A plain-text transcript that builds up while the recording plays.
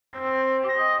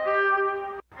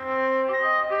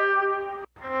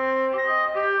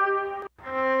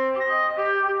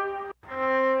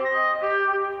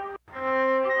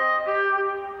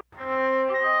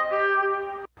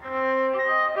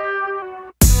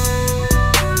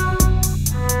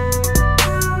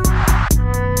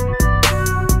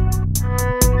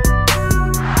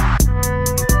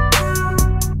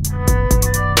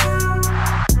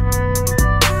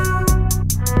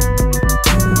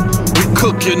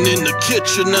Cooking in the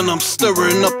kitchen and I'm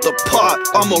stirring up the pot.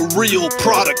 I'm a real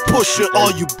product pusher,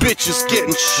 all you bitches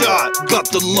getting shot. Got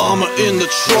the llama in the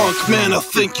trunk, man, I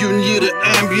think you need an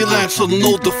ambulance.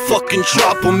 Unload the fucking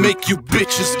chopper, make you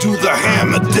bitches do the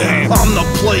hammer dance. I'm not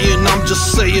playing, I'm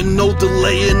just saying, no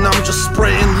delaying. I'm just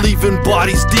spraying, leaving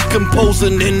bodies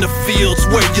decomposing in the fields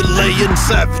where you're laying.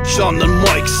 Savage on the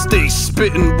mic, stay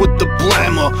spitting with the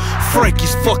blammer.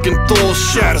 Frankie's fucking Thor,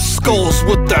 shatter skulls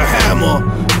with the hammer.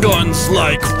 Guns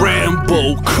like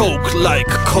Rambo, coke like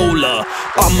cola.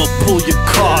 I'ma pull your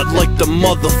card like the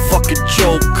motherfucking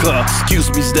Joker. Excuse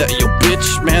me, is that your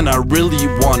bitch? Man, I really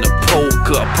wanna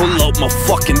poker. Pull out my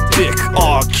fucking dick,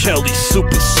 R. Kelly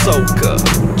super soaker.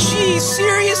 Geez,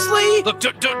 seriously? Look,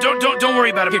 don't worry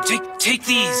about it. Here, take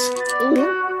these.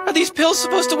 Are these pills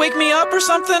supposed to wake me up or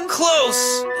something?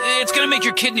 Close. It's gonna make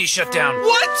your kidneys shut down.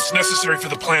 What? It's necessary for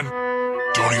the plan.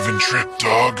 Don't even trip,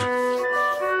 dog.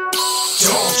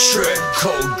 Don't trip,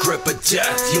 cold grip of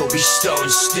death. You'll be stone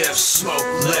stiff, smoke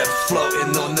lip,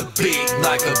 floating on the beat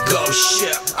like a ghost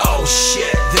ship. Oh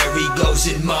shit, there he goes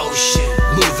in motion.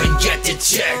 Move and get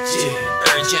detected.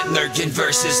 Urgent lurking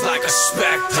verses like a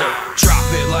spectre. Drop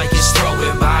it like it's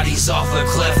throwing bodies off a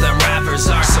cliff. Them rappers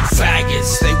are some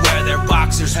faggots. They wear their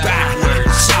boxers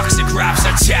backwards. Toxic raps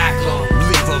attack them,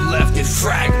 leave them left in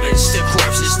fragments. The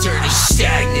corpse is dirty,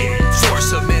 stagnant.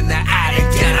 Force them in the attic,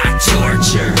 then I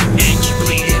torture. Ink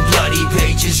bleeding, bloody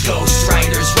pages.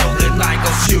 Ghostwriters rolling like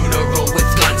a funeral with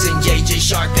guns and gauges,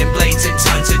 sharpened blades and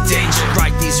tons of danger.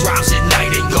 Write these rhymes at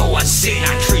night and go unseen.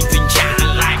 I creep in kinda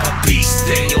like a beast,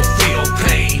 then you'll feel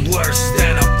pain worse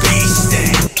than a bee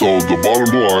sting. So the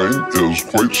bottom line is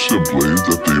quite simply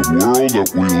that the world that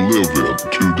we live in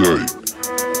today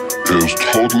is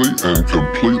totally and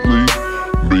completely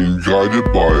being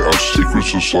guided by a secret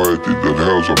society that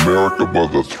has America by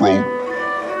the throat,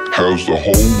 has the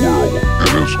whole world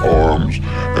in its arms,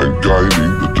 and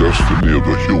guiding the destiny of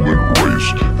the human race,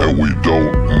 and we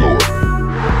don't know it.